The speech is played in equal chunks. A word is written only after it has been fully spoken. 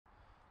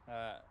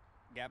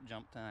Gap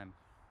jump time.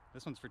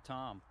 This one's for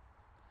Tom.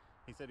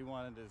 He said he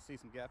wanted to see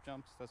some gap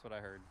jumps. That's what I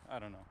heard. I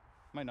don't know.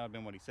 Might not have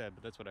been what he said,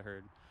 but that's what I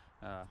heard.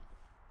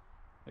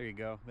 There you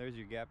go. There's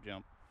your gap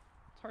jump.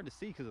 It's hard to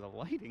see because of the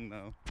lighting,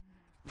 though.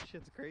 This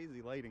shit's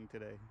crazy lighting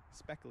today.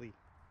 Speckly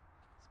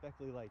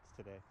lights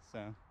today.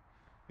 So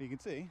you can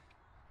see,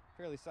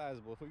 fairly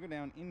sizable. If we go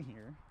down in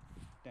here,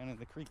 down in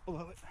the creek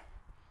below it,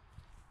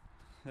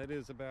 that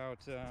is about,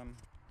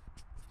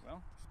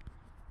 well,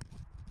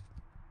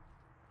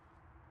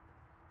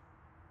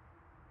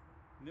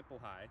 nipple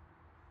high.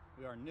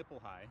 We are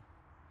nipple high.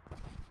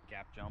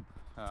 Gap jump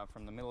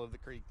from the middle of the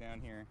creek down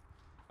here.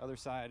 Other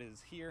side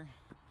is here.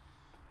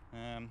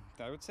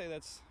 I would say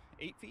that's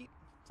 8 feet,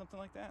 something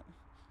like that.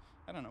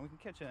 I don't know. We can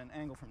catch an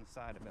angle from the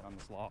side of it on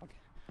this log.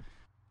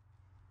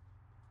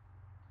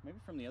 Maybe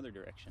from the other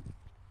direction.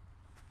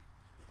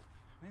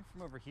 Maybe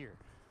from over here.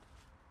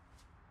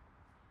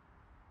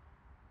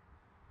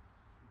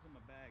 I'll put my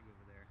bag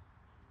over there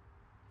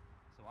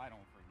so I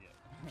don't forget.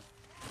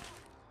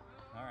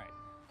 All right.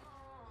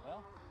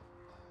 Well,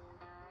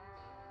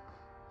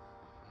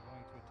 I'm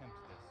going to attempt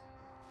this.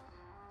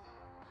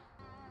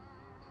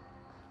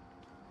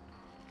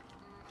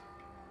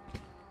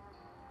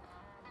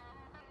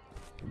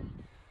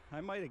 I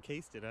might have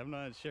cased it. I'm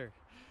not sure.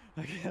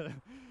 I gotta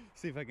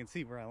see if I can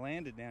see where I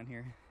landed down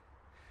here.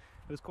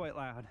 It was quite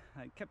loud.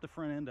 I kept the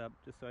front end up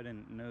just so I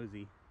didn't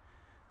nosy.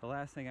 The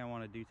last thing I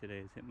want to do today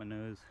is hit my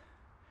nose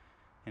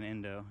and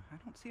endo. I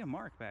don't see a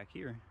mark back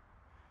here.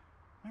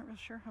 Not real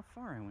sure how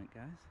far I went,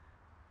 guys.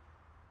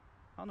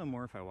 I'll know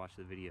more if I watch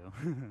the video.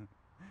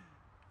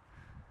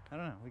 I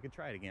don't know. We could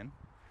try it again.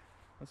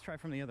 Let's try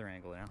from the other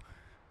angle now.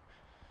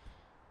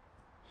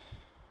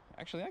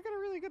 Actually, I got a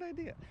really good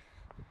idea.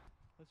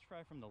 Let's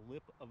try from the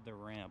lip of the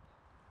ramp.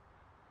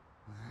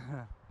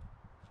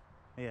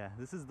 Yeah,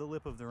 this is the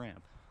lip of the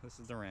ramp. This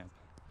is the ramp.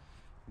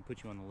 We'll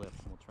put you on the lip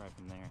and we'll try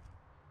from there.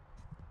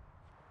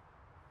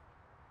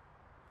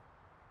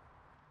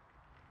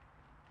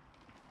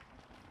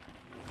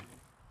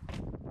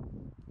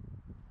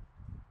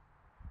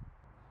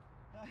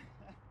 I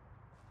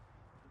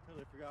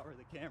totally forgot where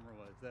the camera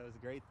was. That was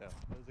great though.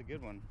 That was a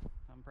good one.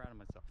 I'm proud of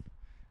myself.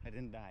 I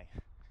didn't die.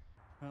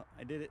 Well,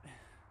 I did it.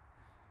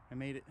 I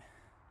made it.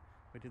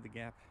 We did the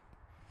gap.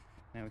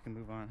 Now we can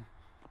move on.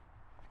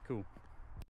 Cool.